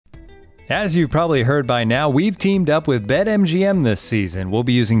As you've probably heard by now, we've teamed up with BetMGM this season. We'll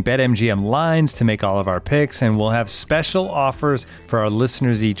be using BetMGM lines to make all of our picks, and we'll have special offers for our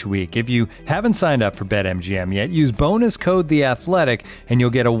listeners each week. If you haven't signed up for BetMGM yet, use bonus code The Athletic, and you'll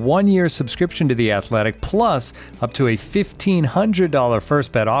get a 1-year subscription to The Athletic, plus up to a $1,500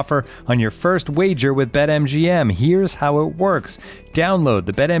 first bet offer on your first wager with BetMGM. Here's how it works. Download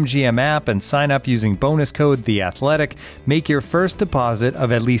the BetMGM app and sign up using bonus code The Athletic. Make your first deposit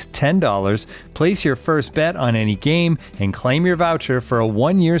of at least $10. Place your first bet on any game and claim your voucher for a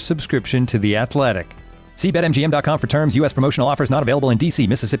 1-year subscription to The Athletic. See BetMGM.com for terms. U.S. promotional offers not available in D.C.,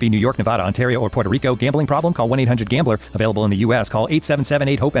 Mississippi, New York, Nevada, Ontario, or Puerto Rico. Gambling problem? Call 1-800-GAMBLER. Available in the U.S. Call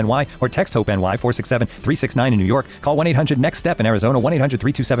 877-8-HOPE-NY or text HOPE-NY 467-369 in New York. Call 1-800-NEXT-STEP in Arizona.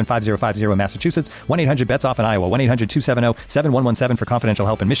 1-800-327-5050 in Massachusetts. 1-800-BETS-OFF in Iowa. 1-800-270-7117 for confidential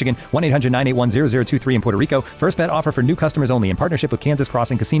help in Michigan. 1-800-981-0023 in Puerto Rico. First bet offer for new customers only in partnership with Kansas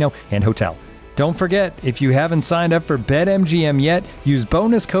Crossing Casino and Hotel. Don't forget, if you haven't signed up for BetMGM yet, use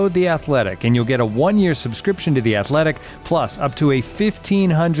bonus code The Athletic, and you'll get a 1-year subscription to The Athletic, plus up to a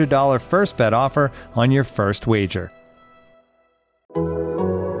 $1,500 first bet offer on your first wager.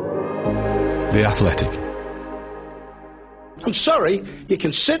 The Athletic. I'm sorry, you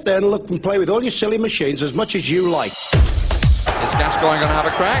can sit there and look and play with all your silly machines as much as you like. Is Gascoigne going to have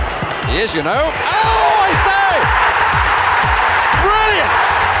a crack? He is, you know. Oh, I say! Brilliant!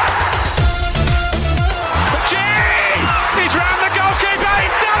 He's round the goalkeeper,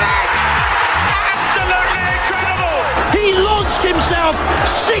 he's done it! Absolutely incredible! He launched himself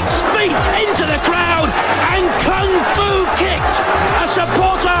 6 feet into the crowd and kung fu kicked a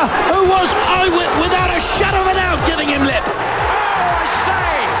supporter who was without a shadow of a doubt giving him lip. Oh, I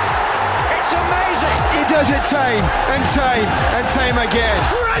say! It's amazing! He does it tame and tame and tame again.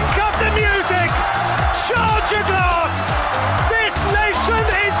 Crank up the music! Charge your glass! This nation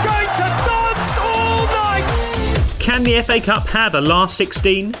is going to dance all night! Can the FA Cup have a last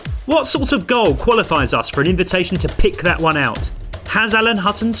 16? What sort of goal qualifies us for an invitation to pick that one out? Has Alan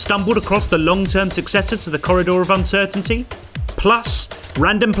Hutton stumbled across the long-term successor to the corridor of uncertainty? Plus,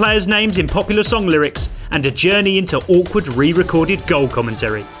 random players' names in popular song lyrics and a journey into awkward re-recorded goal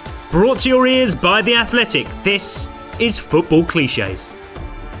commentary. Brought to your ears by The Athletic, this is Football Clichés.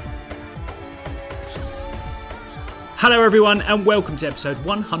 Hello everyone and welcome to episode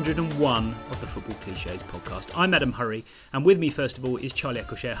 101 of the Football Clichés podcast. I'm Adam Hurrey and with me first of all is Charlie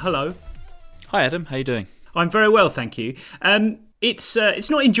Eccleshare. Hello. Hi Adam, how you doing? I'm very well, thank you. It's not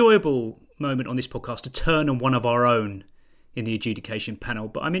an enjoyable moment on this podcast to turn on one of our own in the adjudication panel,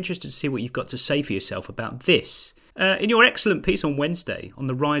 but I'm interested to see what you've got to say for yourself about this. In your excellent piece on Wednesday on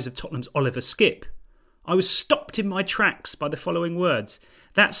the rise of Tottenham's Oliver Skipp, I was stopped in my tracks by the following words.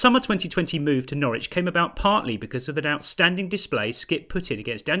 That summer 2020 move to Norwich came about partly because of an outstanding display Skipp put in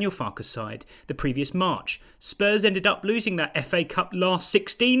against Daniel Farke's side the previous March. Spurs ended up losing that FA Cup last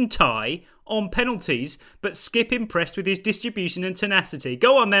 16 tie on penalties, but Skipp impressed with his distribution and tenacity.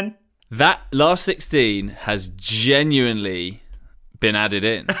 Go on then. That last 16 has genuinely been added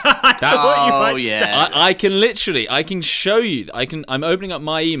in. I can show you. I'm opening up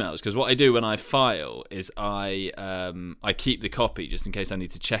my emails because what I do when I file is I keep the copy just in case I need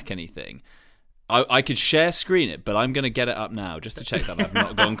to check anything. I could share screen it, but I'm going to get it up now just to check that I've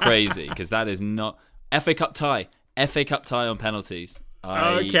not gone crazy because that is not FA Cup tie on penalties.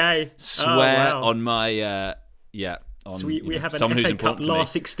 I swear on my So we have an FA Cup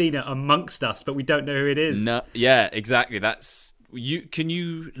last 16er amongst us, but we don't know who it is. No, yeah, exactly. That's you. Can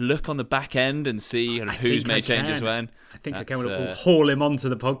you look on the back end and see who's made changes when? I think I can. We'll haul him onto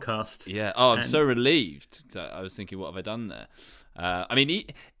the podcast. Yeah. Oh, I'm so relieved. I was thinking, what have I done there? I mean,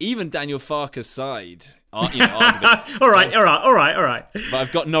 even Daniel Farke's side. All right. But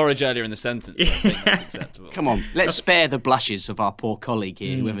I've got Norwich earlier in the sentence. So I think that's acceptable. Come on, let's spare the blushes of our poor colleague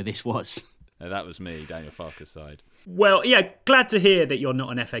here, whoever this was. No, that was me, Daniel Farke's side. Well, yeah, glad to hear that you're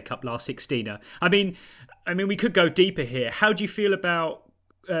not an FA Cup last 16er. I mean, we could go deeper here. How do you feel about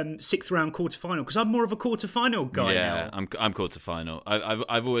sixth round quarterfinal? Because I'm more of a quarterfinal guy now. Yeah, I'm quarterfinal.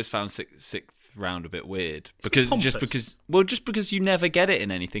 I've always found sixth round a bit weird because you never get it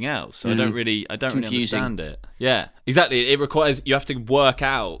in anything else. So I don't really understand it. Yeah, exactly. It requires you have to work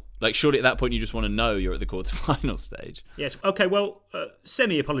out. Like, surely at that point you just want to know you're at the quarterfinal stage. Yes. Okay. Well,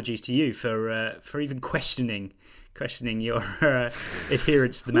 semi-apologies to you for even questioning your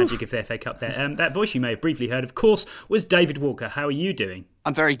adherence to the magic of the FA Cup there. That voice you may have briefly heard, of course, was David Walker. How are you doing?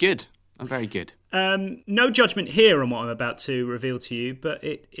 I'm very good. No judgment here on what I'm about to reveal to you, but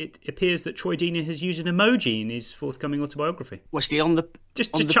it appears that Troy Deeney has used an emoji in his forthcoming autobiography. Was he on the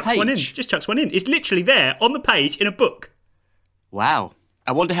Just chucks one in. Just chucks one in. It's literally there on the page in a book. Wow.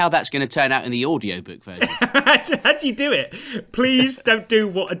 I wonder how that's going to turn out in the audiobook version. How do you do it? Please don't do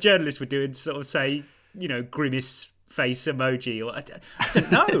what a journalist would do and sort of say, grimace face emoji. Or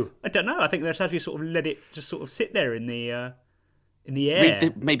I don't know. I think that's how you sort of let it just sort of sit there in the air.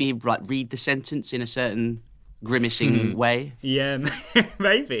 Maybe read the sentence in a certain grimacing way. Yeah,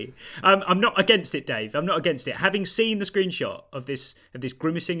 maybe. I'm not against it, Dave. I'm not against it. Having seen the screenshot of this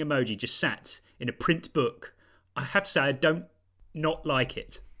grimacing emoji just sat in a print book, I have to say I don't not like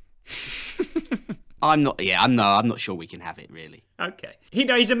it. I'm not sure we can have it, really. Okay.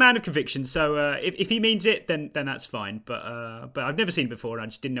 He's a man of conviction, so if he means it, then that's fine. But I've never seen it before, and I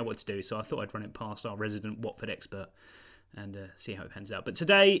just didn't know what to do, so I thought I'd run it past our resident Watford expert and see how it pans out. But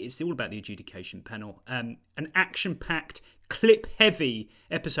today, it's all about the adjudication panel. An action-packed, clip-heavy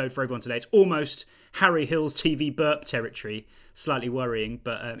episode for everyone today. It's almost Harry Hill's TV burp territory. Slightly worrying,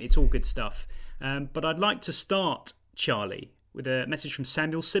 but it's all good stuff. But I'd like to start, Charlie, with a message from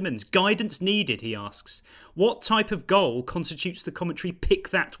Samuel Simmons. Guidance needed, he asks. What type of goal constitutes the commentary pick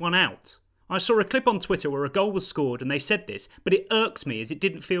that one out? I saw a clip on Twitter where a goal was scored and they said this, but it irks me as it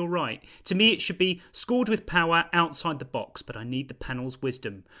didn't feel right. To me, it should be scored with power outside the box, but I need the panel's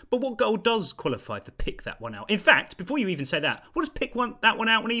wisdom. But what goal does qualify for pick that one out? In fact, before you even say that, what does pick that one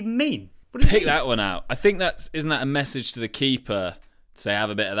out even mean? Pick that one out. I think isn't that a message to the keeper to say, have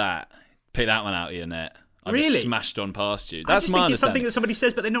a bit of that? Pick that one out of your net. I've just smashed on past you. That's my understanding. It's something that somebody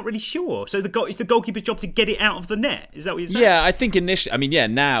says, but they're not really sure. So it's the goalkeeper's job to get it out of the net. Is that what you're saying? Yeah, I think initially.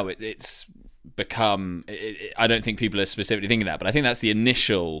 Now it's become. I don't think people are specifically thinking that, but I think that's the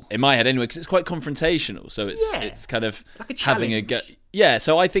initial in my head anyway, because it's quite confrontational. So it's kind of like a having a go. Yeah,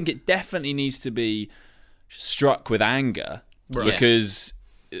 so I think it definitely needs to be struck with anger because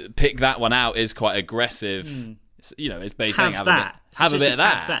pick that one out is quite aggressive. It's basically saying have a bit of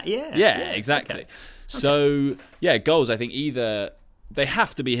that. Yeah, exactly. Okay. So, goals, I think either they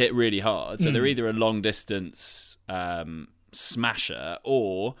have to be hit really hard. So they're either a long distance smasher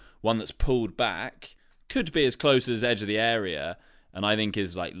or one that's pulled back, could be as close as edge of the area, and I think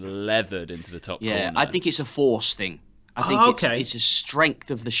is like leathered into the top corner. Yeah, I think it's a force thing. I think it's a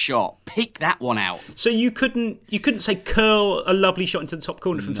strength of the shot. Pick that one out. So you couldn't say curl a lovely shot into the top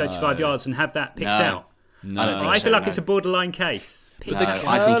corner from 35 yards and have that picked out? No. I feel like it's a borderline case. But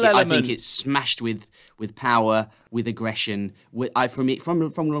I think it's smashed with power, with aggression,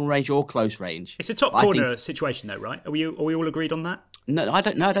 from long range or close range. It's a top corner situation, though, right? Are we all agreed on that? No, I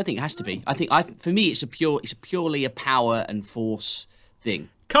don't think it has to be. For me, it's purely a power and force thing.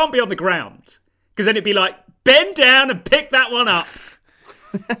 Can't be on the ground, because then it'd be like bend down and pick that one up.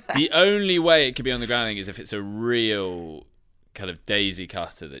 The only way it could be on the ground, I think, is if it's a real kind of daisy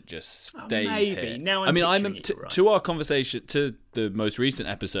cutter that just stays here. Now I'm to our conversation, to the most recent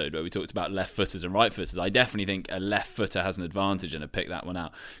episode where we talked about left footers and right footers, I definitely think a left footer has an advantage in a pick that one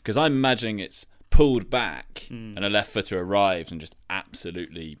out, because I'm imagining it's pulled back and a left footer arrives and just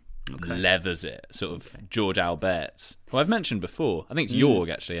absolutely leathers it, sort of George Albert's, who I've mentioned before. I think it's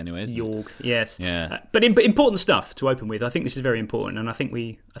Jorg, actually, anyway, isn't Jorg, yes. Yeah. But important stuff to open with. I think this is very important, and I think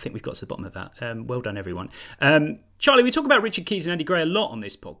we've got to the bottom of that. Well done, everyone. Charlie, we talk about Richard Keys and Andy Gray a lot on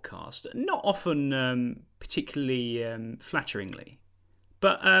this podcast, not often particularly flatteringly.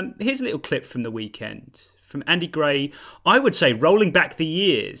 But here's a little clip from the weekend from Andy Gray, I would say rolling back the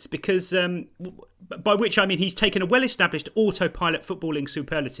years, because by which I mean he's taken a well-established autopilot footballing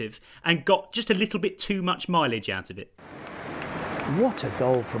superlative and got just a little bit too much mileage out of it. What a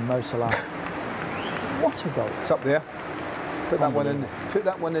goal from Mo Salah. What a goal. It's up there. Put that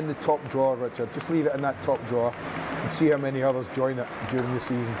one in the top drawer, Richard. Just leave it in that top drawer and see how many others join it during the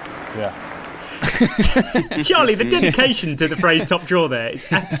season. Yeah. Charlie, the dedication to the phrase top drawer there is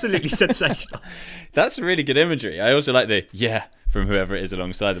absolutely sensational. That's really good imagery. I also like the from whoever it is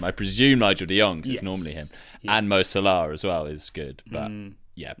alongside them. I presume Nigel de Jong, because it's normally him. Yeah. And Mo Salah as well is good. But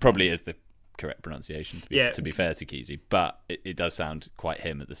probably is the correct pronunciation, to be fair to Keezy. But it does sound quite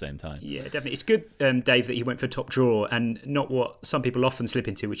him at the same time. Yeah, definitely. It's good, Dave, that he went for top drawer and not what some people often slip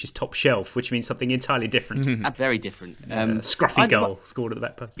into, which is top shelf, which means something entirely different. Very different. Scruffy goal scored at the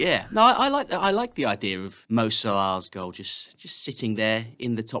back post. Yeah, no, I like the idea of Mo Salah's goal just sitting there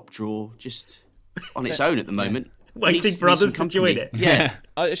in the top drawer, just on its own at the moment. Waiting for others to join it. Yeah.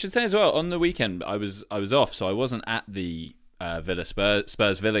 I should say as well, on the weekend I was off, so I wasn't at the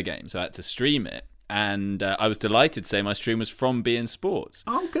Spurs Villa game, so I had to stream it, and I was delighted to say my stream was from beIN Sports.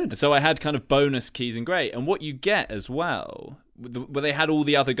 Oh, good. And so I had kind of bonus Keys and Gray, and what you get as well, where they had all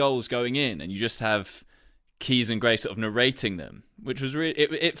the other goals going in, and you just have Keys and Gray sort of narrating them, which was really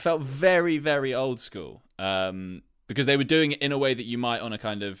it felt very, very old school. Because they were doing it in a way that you might on a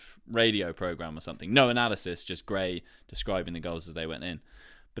kind of radio program or something. No analysis, just Gray describing the goals as they went in.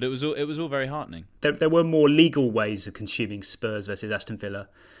 But it was all very heartening. There were more legal ways of consuming Spurs versus Aston Villa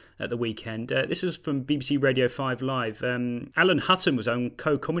at the weekend. This was from BBC Radio 5 Live. Alan Hutton was on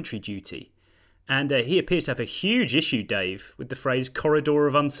co-commentary duty, and he appears to have a huge issue, Dave, with the phrase corridor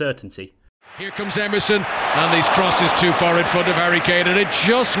of uncertainty. Here comes Emerson, and this cross is too far in front of Harry Kane, and it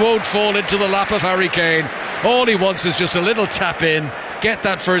just won't fall into the lap of Harry Kane. All he wants is just a little tap in, get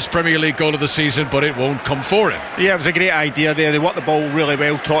that first Premier League goal of the season, but it won't come for him. Yeah, it was a great idea there. They worked the ball really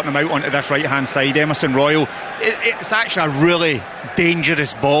well, Tottenham out onto this right-hand side. Emerson Royal, it's actually a really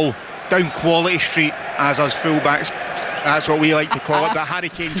dangerous ball down Quality Street, as us fullbacks, that's what we like to call it, but Harry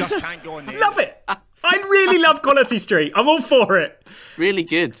Kane just can't go on there. Love it! I really love Quality Street. I'm all for it. Really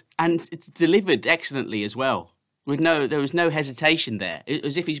good. And it's delivered excellently as well. There was no hesitation there. It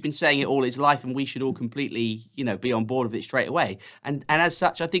was as if he's been saying it all his life and we should all completely, be on board with it straight away. And as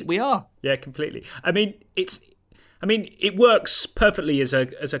such, I think we are. Yeah, completely. I mean, it works perfectly as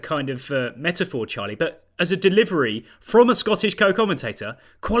a kind of metaphor, Charlie, but as a delivery from a Scottish co-commentator,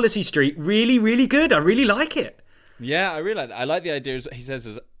 Quality Street, really, really good. I really like it. Yeah, I really like that. I like the idea, he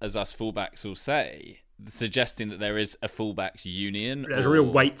says, as us fullbacks will say, suggesting that there is a fullbacks union. There's a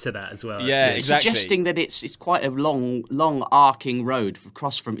real weight to that as well. Yeah, exactly. Suggesting that it's quite a long arcing road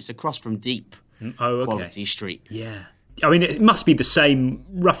across from deep. Quality Street. Yeah. I mean, it must be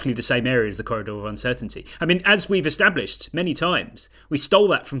roughly the same area as the corridor of uncertainty. I mean, as we've established many times, we stole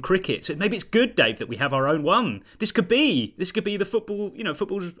that from cricket. So maybe it's good, Dave, that we have our own one. This could be the football.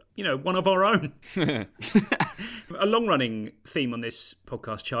 Football's one of our own. A long-running theme on this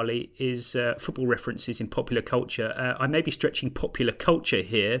podcast, Charlie, is football references in popular culture. I may be stretching popular culture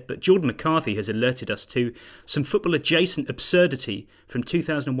here, but Jordan McCarthy has alerted us to some football-adjacent absurdity from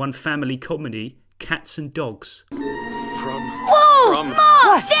 2001 family comedy Cats and Dogs. Whoa! Mom!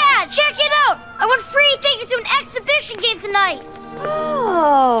 Dad, check it out! I won free tickets to an exhibition game tonight!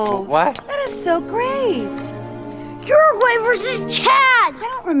 Oh! What? That is so great! Uruguay versus Chad! I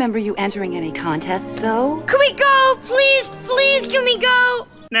don't remember you entering any contests, though. Can we go? Please, can we go?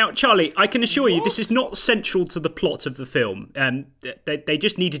 Now, Charlie, I can assure you this is not central to the plot of the film. They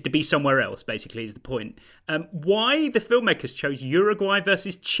just needed to be somewhere else, basically, is the point. Why the filmmakers chose Uruguay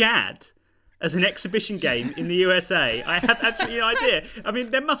versus Chad as an exhibition game in the USA, I have absolutely no idea. I mean,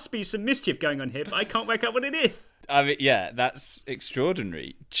 there must be some mischief going on here, but I can't work out what it is. I mean, yeah, that's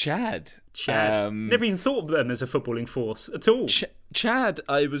extraordinary. Chad. Never even thought of them as a footballing force at all. Chad,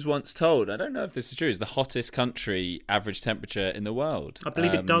 I was once told, I don't know if this is true, is the hottest country average temperature in the world. I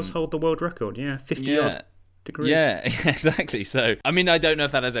believe it does hold the world record, 50-odd degrees. Yeah, exactly. So, I mean, I don't know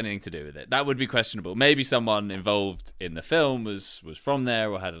if that has anything to do with it. That would be questionable. Maybe someone involved in the film was from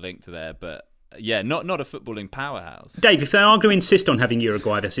there or had a link to there, but yeah, not a footballing powerhouse. Dave, if they are going to insist on having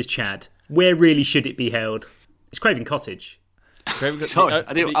Uruguay versus Chad, where really should it be held? It's Craven Cottage. Sorry,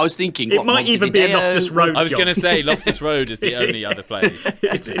 I was thinking it might even be Loftus Road. I was going to say Loftus Road is the only other place.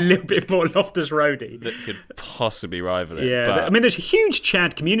 It's a little bit more Loftus Roady that could possibly rival it. Yeah, but I mean, there's a huge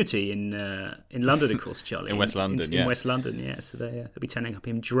Chad community in London, of course, Charlie. in West London, in West London, yeah. So they'll be turning up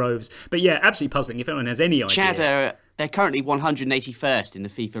in droves. But yeah, absolutely puzzling. If anyone has any idea, Chad they're currently 181st in the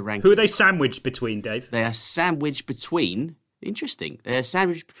FIFA ranking. Who are they sandwiched between, Dave? They are sandwiched between. Interesting. They're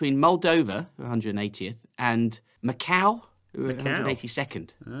sandwiched between Moldova, 180th, and Macau. 182nd.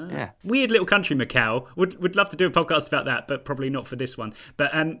 Yeah. Weird little country, Macau. Would love to do a podcast about that, but probably not for this one.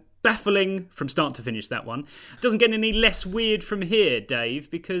 But baffling from start to finish, that one. Doesn't get any less weird from here, Dave,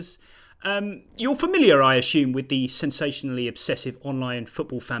 because you're familiar, I assume, with the sensationally obsessive online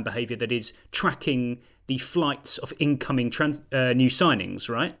football fan behaviour that is tracking the flights of incoming new signings,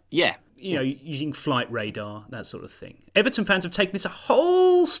 right? Yeah. Using flight radar, that sort of thing. Everton fans have taken this a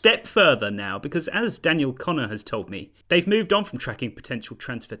whole step further now because, as Daniel Connor has told me, they've moved on from tracking potential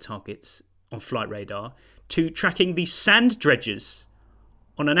transfer targets on flight radar to tracking the sand dredgers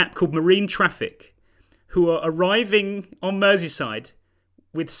on an app called Marine Traffic, who are arriving on Merseyside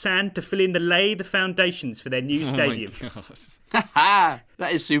with sand to fill in the foundations for their new stadium. Oh my God.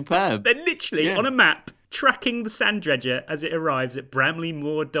 That is superb. They're literally on a map tracking the sand dredger as it arrives at Bramley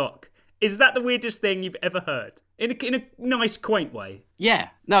Moor Dock. Is that the weirdest thing you've ever heard? In a nice, quaint way. Yeah.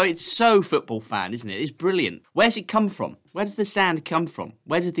 No, it's so football fan, isn't it? It's brilliant. Where's it come from? Where does the sand come from?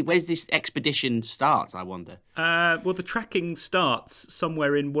 Where's this expedition start, I wonder? Well, the tracking starts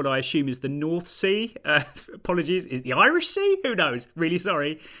somewhere in what I assume is the North Sea. Apologies. Is it the Irish Sea? Who knows? Really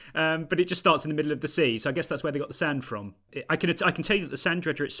sorry. But it just starts in the middle of the sea. So I guess that's where they got the sand from. I can tell you that the sand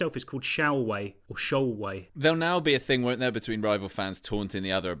dredger itself is called Shalway or Shoalway. There'll now be a thing, won't there, between rival fans taunting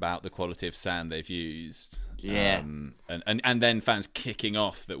the other about the quality of sand they've used. Yeah. And then fans kicking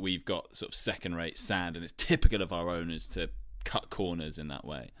off that we've got sort of second-rate sand, and it's typical of our owners to cut corners in that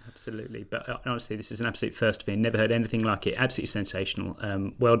way. Absolutely. But honestly, this is an absolute first for me. Never heard anything like it. Absolutely sensational.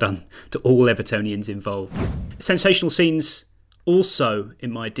 Well done to all Evertonians involved. Sensational scenes also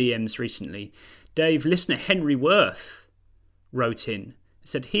in my DMs recently. Dave, listener Henry Worth wrote in,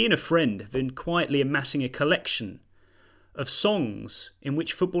 said he and a friend have been quietly amassing a collection of songs in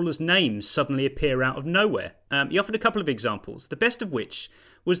which footballers' names suddenly appear out of nowhere. He offered a couple of examples, the best of which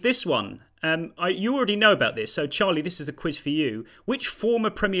was this one. You already know about this, so Charlie, this is a quiz for you. Which former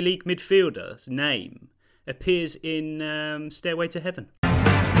Premier League midfielder's name appears in Stairway to Heaven?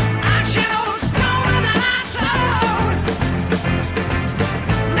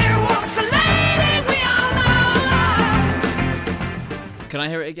 Can I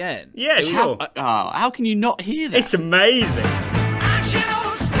hear it again? Yeah, sure. How can you not hear that? It's amazing.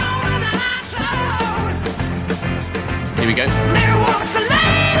 Here we go.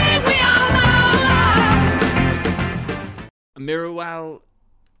 Mirawal.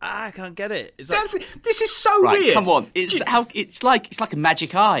 I can't get it. This is so weird. Come on, it's like a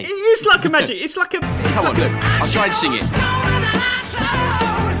magic eye. It is like a magic. It's like a. Come on, look. I'll try and sing it.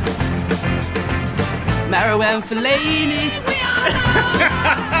 Marouane Fellaini.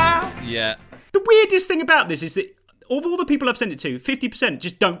 Yeah. The weirdest thing about this is that of all the people I've sent it to, 50%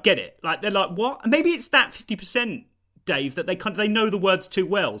 just don't get it. Like they're like, what? Maybe it's that 50%, Dave, that they know the words too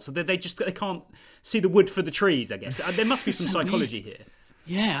well, so that they can't see the wood for the trees. I guess there must be some psychology here.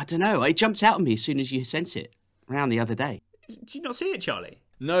 Yeah, I don't know. It jumped out at me as soon as you sent it around the other day. Did you not see it, Charlie?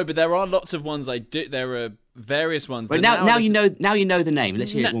 No, but there are lots of ones I do. There are various ones. Well, now you know. Now you know the name.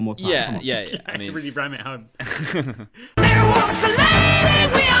 Let's hear it one more time. Yeah. I mean, really ram it home.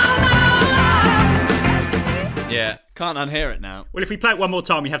 Yeah, can't unhear it now. Well, if we play it one more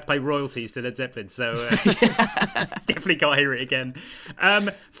time, we have to pay royalties to Led Zeppelin, so definitely can't hear it again.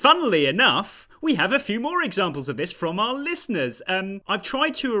 Funnily enough, we have a few more examples of this from our listeners. I've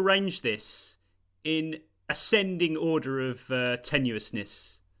tried to arrange this in ascending order of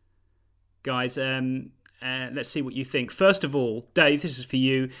tenuousness. Guys, let's see what you think. First of all, Dave, this is for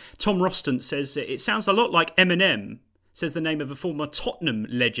you. Tom Rostant says, it sounds a lot like Eminem says the name of a former Tottenham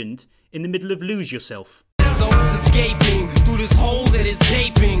legend in the middle of Lose Yourself. Souls escaping through this hole that is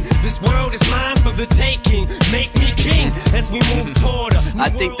gaping. This world is mine for the taking. Make me king as we move toward her. I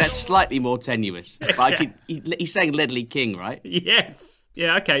think that's slightly more tenuous. But he's saying Ledley King, right? Yes.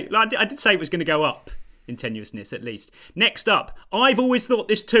 Yeah, okay. I did say it was going to go up in tenuousness, at least. Next up, I've always thought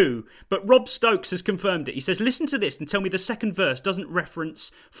this too, but Rob Stokes has confirmed it. He says, listen to this and tell me the second verse doesn't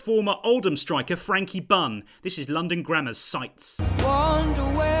reference former Oldham striker Frankie Bunn. This is London Grammar's Sights. Wonder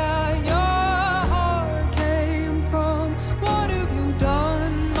where your heart came from. What have you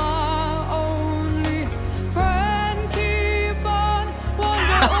done, my only Frankie Bunn?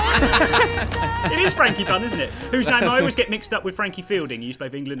 It is Frankie Bunn, isn't it? Whose name I always get mixed up with Frankie Fielding. He used to play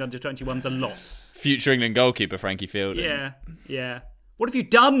for England under-21s a lot. Future England goalkeeper Frankie Fielding. Yeah. What have you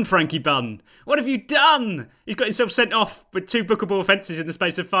done, Frankie Bunn? What have you done? He's got himself sent off with 2 bookable offences in the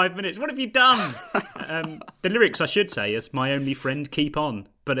space of 5 minutes. What have you done? The lyrics, I should say, is "My only friend, keep on,"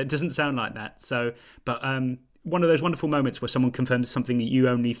 but it doesn't sound like that. So, but one of those wonderful moments where someone confirms something that you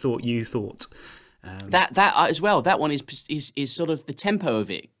only thought you thought. That as well. That one is sort of the tempo of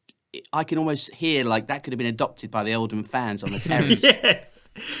it. I can almost hear like that could have been adopted by the Oldham fans on the terrace. Yes.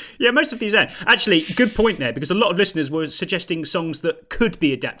 Yeah, most of these are. Actually, good point there, because a lot of listeners were suggesting songs that could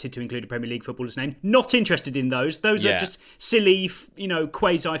be adapted to include a Premier League footballer's name. Not interested in those. Those are just silly,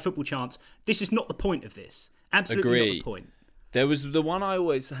 quasi-football chants. This is not the point of this. Absolutely not the point. There was the one I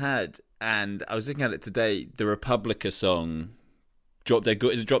always had, and I was looking at it today, the Republica song, Drop Dead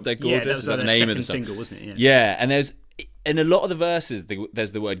Gorgeous. Is it Drop Dead Gorgeous? Yeah, that was the name of the second single, wasn't it? Yeah, and there's... In a lot of the verses,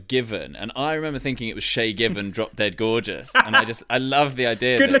 there's the word given, and I remember thinking it was Shay Given, Drop Dead Gorgeous, and I love the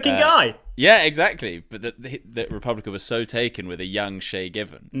idea. Good-looking guy. Yeah, exactly. But that Republica was so taken with a young Shay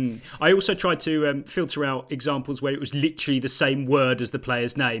Given. I also tried to filter out examples where it was literally the same word as the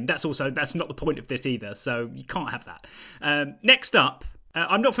player's name. That's not the point of this either, so you can't have that. Next up.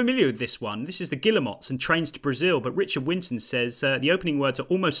 I'm not familiar with this one. This is the Guillemots and Trains to Brazil, but Richard Winton says the opening words are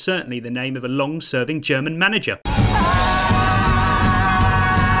almost certainly the name of a long-serving German manager.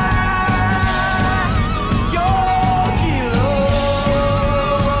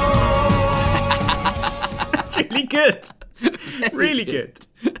 That's really good. Really good.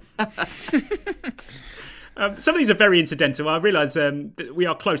 Some of these are very incidental. I realise that we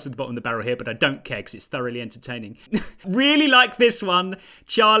are close to the bottom of the barrel here, but I don't care because it's thoroughly entertaining. Really like this one.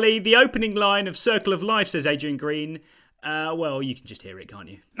 Charlie, the opening line of Circle of Life, says Adrian Green. Well, you can just hear it, can't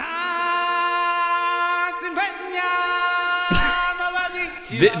you?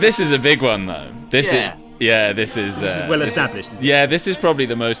 This is a big one, though. Yeah, this is well established. Isn't it? Yeah, this is probably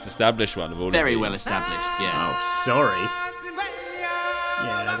the most established one of all. Very of these. well established. Yeah. Oh, sorry.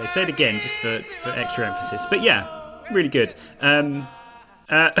 Yeah, they say it again just for extra emphasis. But yeah, really good.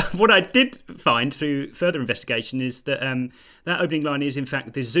 What I did find through further investigation is that that opening line is in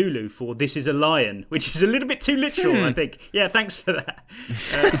fact the Zulu for "This is a lion," which is a little bit too literal, I think. Yeah, thanks for that.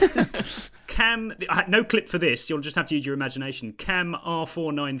 Cam, no clip for this, you'll just have to use your imagination. Cam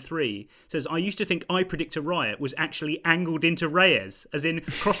R493 says, I used to think I Predict a Riot was actually angled into Reyes, as in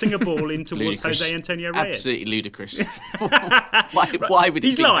crossing a ball in towards Jose Antonio Reyes. Absolutely ludicrous. Why would he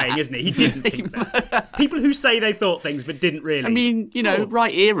He's think lying, that? isn't he? He didn't think that. People who say they thought things but didn't really. I mean, you know, Thoughts.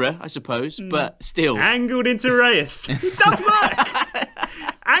 right era, I suppose, but still. Angled into Reyes. It does work.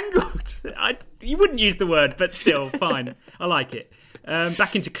 Angled. You wouldn't use the word, but still, fine. I like it.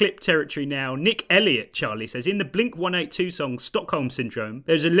 Back into clip territory now. Nick Elliott, Charlie says, in the Blink-182 song Stockholm Syndrome,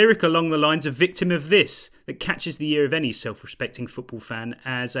 there's a lyric along the lines of "Victim of This" that catches the ear of any self-respecting football fan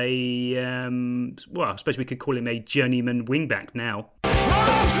as a, well, I suppose we could call him a journeyman wingback now.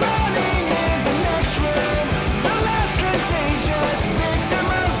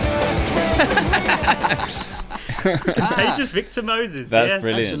 Contagious Victor Moses. That's yes.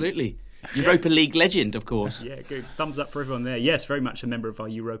 brilliant. Absolutely. Europa League legend, of course. Yeah, good. Thumbs up for everyone there. Yes, very much a member of our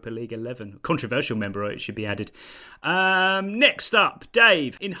Europa League 11. Controversial member, it should be added. Next up,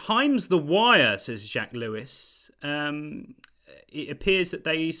 Dave. In Himes the Wire, says Jack Lewis, it appears that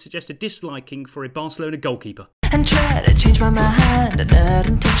they suggest a disliking for a Barcelona goalkeeper. And try to change my mind, and not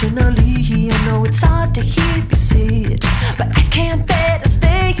intentionally. I know it's hard to hear you say it, but I can't bear to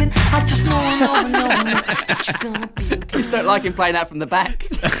stay. And I just know that you're gonna be okay. Just don't like him playing out from the back.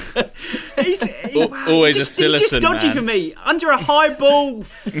 Always He's a just Sillison, dodgy man. for me. Under a high ball,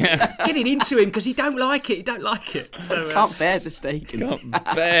 getting into him because he don't like it. He don't like it. So Can't bear to stay. Can't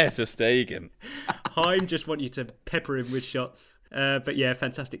bear to Stegen. Heim just want you to pepper him with shots. But yeah,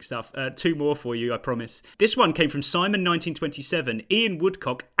 fantastic stuff. Two more for you, I promise. This one came from Simon 1927, Ian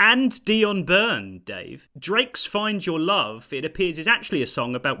Woodcock and Dion Byrne, Dave. Drake's Find Your Love, it appears, is actually a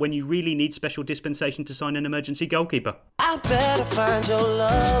song about when you really need special dispensation to sign an emergency goalkeeper. I better find your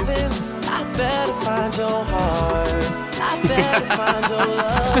loving. I better find your heart. I better find your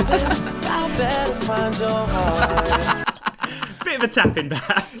loving. I better find your heart. Bit of a tap-in,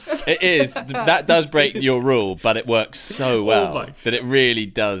 perhaps. It is. That does break your rule, but it works so well Almost. that it really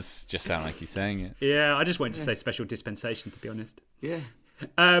does just sound like he's saying it. Yeah, I just wanted to say special dispensation, to be honest. Yeah.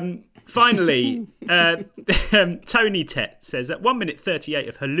 Finally, Tony Tet says, at 1 minute 38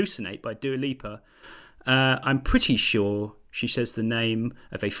 of Hallucinate by Dua Lipa, I'm pretty sure she says the name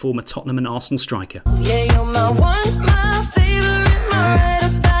of a former Tottenham and Arsenal striker. Yeah, you're my one, my favorite, my ride or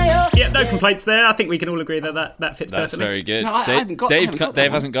die. Yeah, no complaints there. I think we can all agree that fits That's perfectly. very good. No, I haven't got- I Dave, haven't got that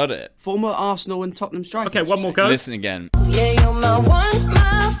Dave one. hasn't got it. Former Arsenal and Tottenham striker. Okay, one more go. Listen again. Yeah, you're my one,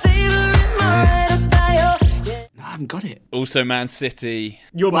 my favorite, my ride or die. No, I haven't got it. Also, Man City.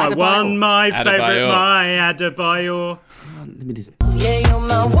 You're my Adebayor. one, my Adebayor. favourite, my Adebayor. Let me just... Yeah, you're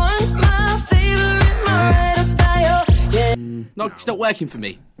my one, my favorite, my ride or die. Yeah. No, it's not working for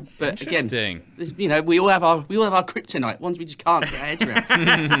me. But again, Interesting. you know, we all have our kryptonite. Ones we just can't get our heads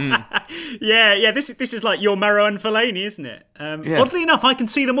around. Yeah. This is like your Marrow and Fellaini, isn't it? Oddly enough, I can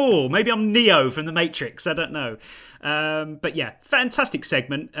see them all. Maybe I'm Neo from the Matrix. I don't know. But yeah, fantastic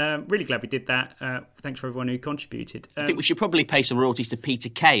segment. Really glad we did that. Thanks for everyone who contributed. I think we should probably pay some royalties to Peter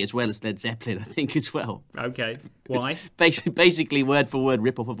Kay as well as Led Zeppelin, I think, as well. Okay. Why? Basically, word for word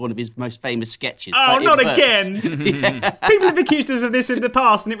rip-off of one of his most famous sketches. Oh, but it not works. again! People have accused us of this in the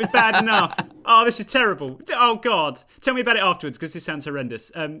past, and it was bad enough. Oh, this is terrible. Oh God! Tell me about it afterwards, because this sounds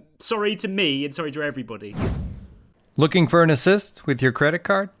horrendous. Sorry to me, and sorry to everybody. Looking for an assist with your credit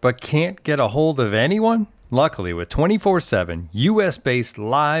card, but can't get a hold of anyone? Luckily, with 24/7 US-based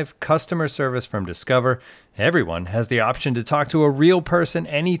live customer service from Discover, everyone has the option to talk to a real person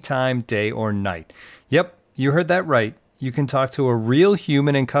anytime, day or night. Yep, you heard that right. You can talk to a real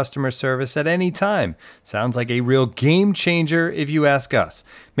human in customer service at any time. Sounds like a real game changer if you ask us.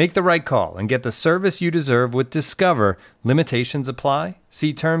 Make the right call and get the service you deserve with Discover. Limitations apply.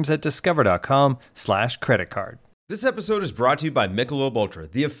 See terms at discover.com/creditcard. This episode is brought to you by Michelob Ultra,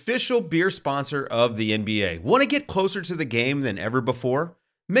 the official beer sponsor of the NBA. Want to get closer to the game than ever before?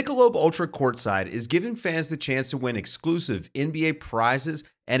 Michelob Ultra Courtside is giving fans the chance to win exclusive NBA prizes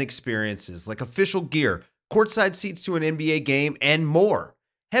and experiences like official gear, courtside seats to an NBA game, and more.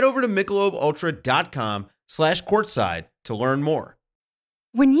 Head over to MichelobUltra.com/courtside to learn more.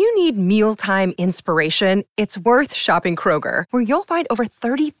 When you need mealtime inspiration, it's worth shopping Kroger, where you'll find over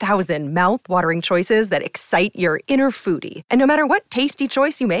 30,000 mouth-watering choices that excite your inner foodie. And no matter what tasty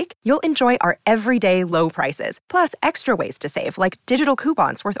choice you make, you'll enjoy our everyday low prices, plus extra ways to save, like digital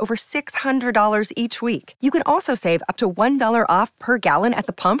coupons worth over $600 each week. You can also save up to $1 off per gallon at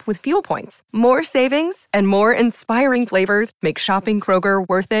the pump with fuel points. More savings and more inspiring flavors make shopping Kroger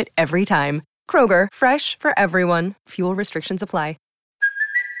worth it every time. Kroger, fresh for everyone. Fuel restrictions apply.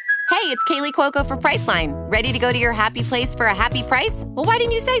 Hey, it's Kaylee Cuoco for Priceline. Ready to go to your happy place for a happy price? Well, why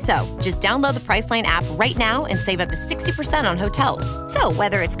didn't you say so? Just download the Priceline app right now and save up to 60% on hotels. So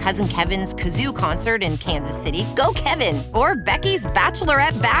whether it's Cousin Kevin's Kazoo Concert in Kansas City, go Kevin, or Becky's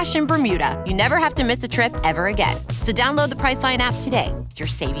Bachelorette Bash in Bermuda, you never have to miss a trip ever again. So download the Priceline app today. Your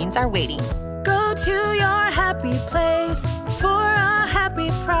savings are waiting. Go to your happy place for a happy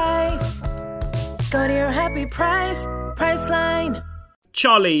price. Go to your happy price, Priceline.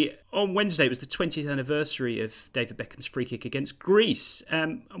 Charlie, on Wednesday, it was the 20th anniversary of David Beckham's free kick against Greece.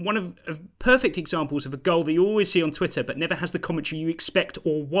 One of perfect examples of a goal that you always see on Twitter but never has the commentary you expect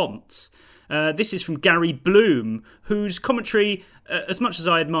or want. This is from Gary Bloom, whose commentary, as much as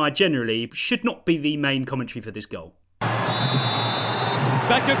I admire generally, should not be the main commentary for this goal.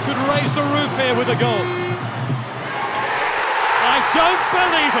 Beckham could raise the roof here with a goal. I don't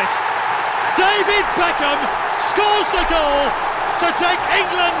believe it! David Beckham scores the goal to take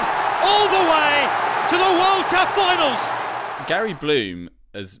England all the way to the World Cup finals. Gary Bloom,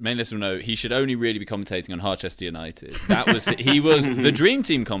 as many listeners will know, he should only really be commentating on Harchester United. He was the Dream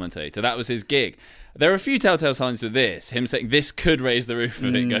Team commentator. That was his gig. There are a few telltale signs with this. Him saying this could raise the roof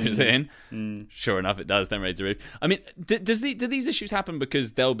if it goes in. Sure enough, it does then raise the roof. I mean, do these issues happen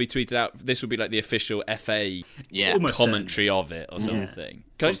because they'll be tweeted out? This will be like the official FA commentary of it or something.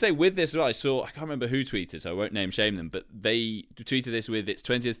 Can I just say with this as well, I can't remember who tweeted, so I won't name shame them, but they tweeted this with its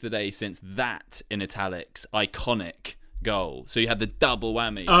 20th today since that, in italics, iconic goal. So you had the double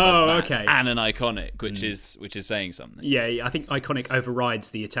whammy of that and an iconic, which is saying something. Yeah, I think iconic overrides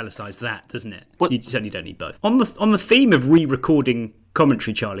the italicized that, doesn't it? You certainly don't need both. On the theme of re-recording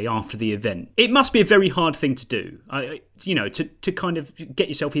commentary, Charlie, after the event, it must be a very hard thing to do. To kind of get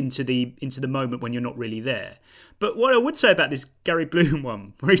yourself into the moment when you're not really there. But what I would say about this Gary Bloom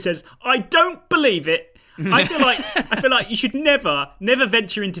one, where he says, "I don't believe it." I feel like you should never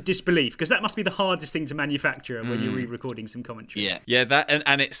venture into disbelief, because that must be the hardest thing to manufacture when you're re-recording some commentary. Yeah, that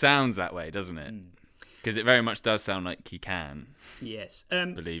and it sounds that way, doesn't it? Because it very much does sound like he can. Yes,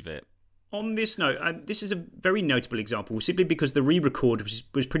 believe it. On this note, this is a very notable example, simply because the re-record was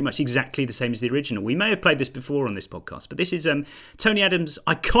pretty much exactly the same as the original. We may have played this before on this podcast, but this is Tony Adams'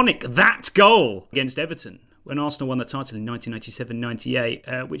 iconic that goal against Everton when Arsenal won the title in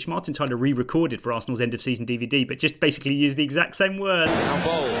 1997-98, which Martin Tyler re-recorded for Arsenal's end-of-season DVD, but just basically used the exact same words. Now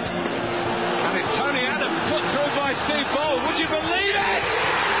Bold. And it's Tony Adams put through by Steve Bold. Would you believe it?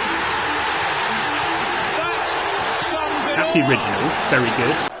 That sums it That's the original. Very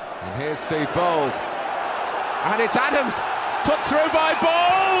good. And here's Steve Bold. And it's Adams put through by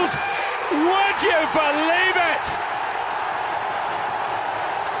Bold. Would you believe it?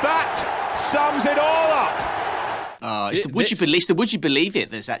 That sums it all up. It's the would you believe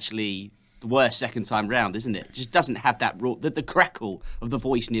it that's actually the worst second time round, isn't it? It just doesn't have that the crackle of the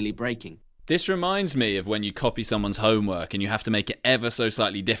voice nearly breaking. This reminds me of when you copy someone's homework and you have to make it ever so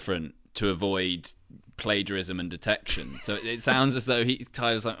slightly different to avoid plagiarism and detection. So it sounds as though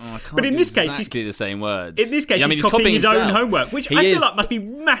Tyler's like, I can't. But in this case, exactly the same words. In this case, he's copying his own homework, which I feel like must be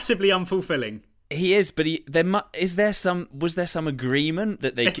massively unfulfilling. He is, but was there some agreement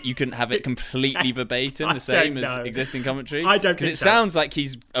that you couldn't have it completely verbatim, the same as existing commentary? I don't think so. Because it sounds like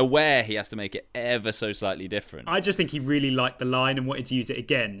he's aware he has to make it ever so slightly different. I just think he really liked the line and wanted to use it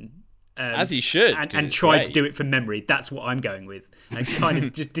again. As he should. And tried to do it from memory. That's what I'm going with. And kind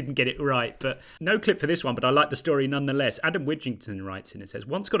of just didn't get it right. But no clip for this one, but I like the story nonetheless. Adam Widgington writes in and says,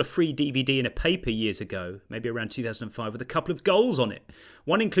 once got a free DVD in a paper years ago, maybe around 2005, with a couple of goals on it.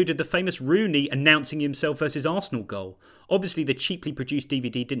 One included the famous Rooney announcing himself versus Arsenal goal. Obviously, the cheaply produced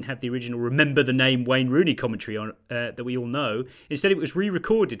DVD didn't have the original Remember the Name Wayne Rooney commentary on that we all know. Instead, it was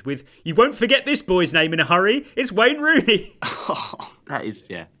re-recorded with, "You won't forget this boy's name in a hurry. It's Wayne Rooney." That is,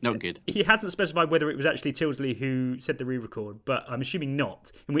 not good. He hasn't specified whether it was actually Tilsley who said the re-record, but I'm assuming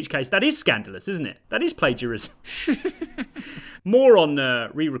not. In which case, that is scandalous, isn't it? That is plagiarism. More on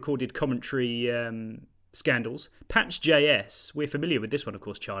re-recorded commentary scandals. Patch JS, we're familiar with this one, of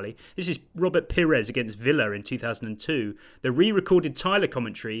course, Charlie. This is Robert Pires against Villa in 2002. The re-recorded Tyler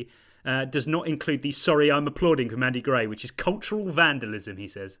commentary does not include the "Sorry, I'm applauding" from Andy Gray, which is cultural vandalism, he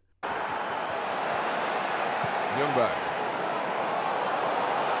says. Ljungberg.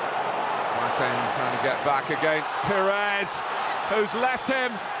 Boateng trying to get back against Perez, who's left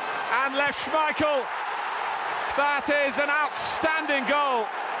him and left Schmeichel. That is an outstanding goal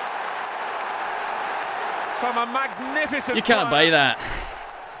from a magnificent You can't player. buy that.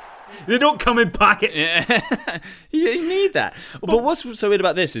 They're not coming packets. Yeah. You need that. But what's so weird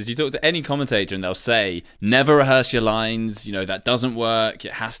about this is you talk to any commentator and they'll say, never rehearse your lines, that doesn't work,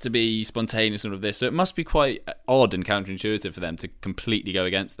 it has to be spontaneous and all of this. So it must be quite odd and counterintuitive for them to completely go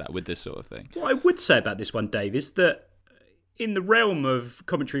against that with this sort of thing. What I would say about this one, Dave, is that in the realm of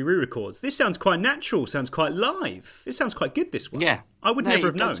commentary re-records, this sounds quite natural, sounds quite live. It sounds quite good, this one. Yeah. I would never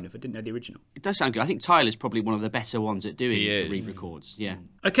have known if I didn't know the original. It does sound good. I think Tyler's probably one of the better ones at doing re-records. Yeah.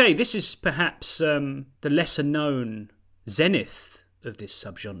 Okay, this is perhaps the lesser-known zenith of this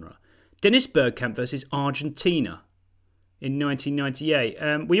subgenre. Dennis Bergkamp versus Argentina in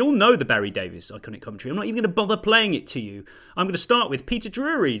 1998. We all know the Barry Davies iconic commentary. I'm not even going to bother playing it to you. I'm going to start with Peter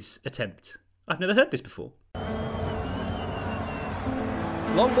Drury's attempt. I've never heard this before.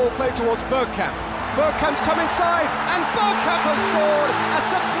 Long ball played towards Bergkamp. Bergkamp's come inside, and Bergkamp has scored a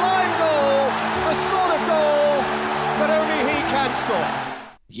sublime goal, the sort of goal that only he can score.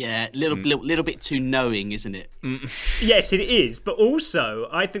 Yeah, little bit too knowing, isn't it? Yes, it is. But also,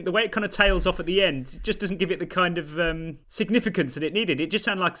 I think the way it kind of tails off at the end just doesn't give it the kind of significance that it needed. It just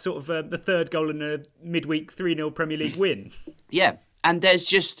sounded like sort of the third goal in a midweek 3-0 Premier League win. Yeah. And there's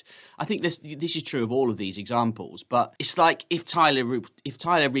just, I think this is true of all of these examples, but it's like if Tyler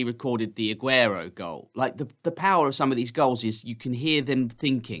re-recorded the Aguero goal, like the power of some of these goals is you can hear them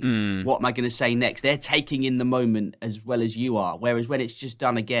thinking, what am I going to say next? They're taking in the moment as well as you are, whereas when it's just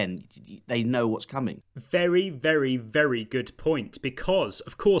done again, they know what's coming. Very, very, very good point, because,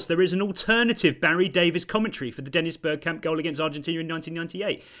 of course, there is an alternative Barry Davies commentary for the Dennis Bergkamp goal against Argentina in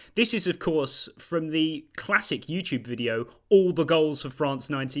 1998. This is, of course, from the classic YouTube video, All the Goals for France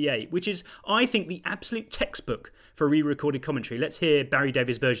 98, which is, I think, the absolute textbook for re-recorded commentary. Let's hear Barry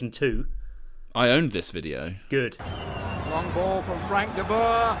Davies version 2. I owned this video. Good. Long ball from Frank de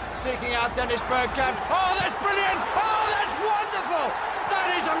Boer, seeking out Dennis Bergkamp. Oh, that's brilliant! Oh, that's wonderful!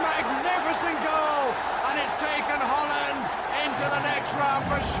 That is a magnificent goal! And it's taken Holland into the next round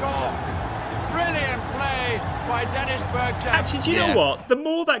for sure. Brilliant play by Dennis Bergkamp. Actually, do you know what? The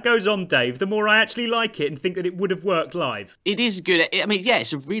more that goes on, Dave, the more I actually like it and think that it would have worked live. It is good. I mean, yeah,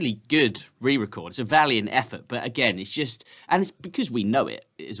 it's a really good re-record. It's a valiant effort. But again, it's just... And it's because we know it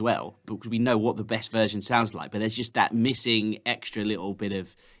as well, because we know what the best version sounds like. But there's just that missing extra little bit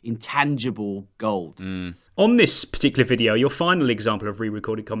of intangible gold. On this particular video, your final example of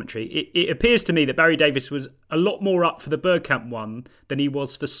re-recorded commentary, it appears to me that Barry Davies was a lot more up for the Bergkamp one than he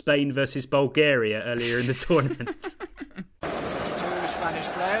was for Spain versus Bulgaria earlier in the tournament. Two Spanish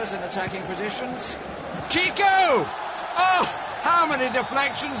players in attacking positions. Chico! Oh, how many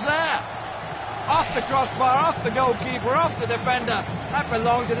deflections there? Off the crossbar, off the goalkeeper, off the defender. That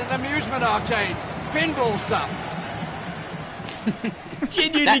belonged in an amusement arcade. Pinball stuff.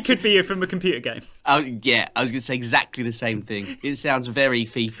 Genuinely could be from a computer game. Oh, yeah, I was going to say exactly the same thing. It sounds very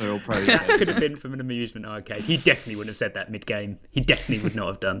FIFA or Pro. Could have been from an amusement arcade. He definitely wouldn't have said that mid-game. He definitely would not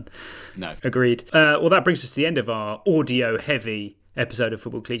have done. No. Agreed. Well, that brings us to the end of our audio-heavy episode of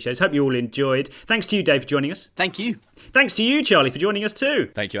Football Clichés. Hope you all enjoyed. Thanks to you, Dave, for joining us. Thank you. Thanks to you, Charlie, for joining us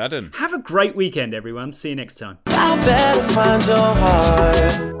too. Thank you, Adam. Have a great weekend, everyone. See you next time. I better find your heart.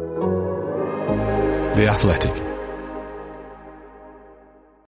 The Athletic.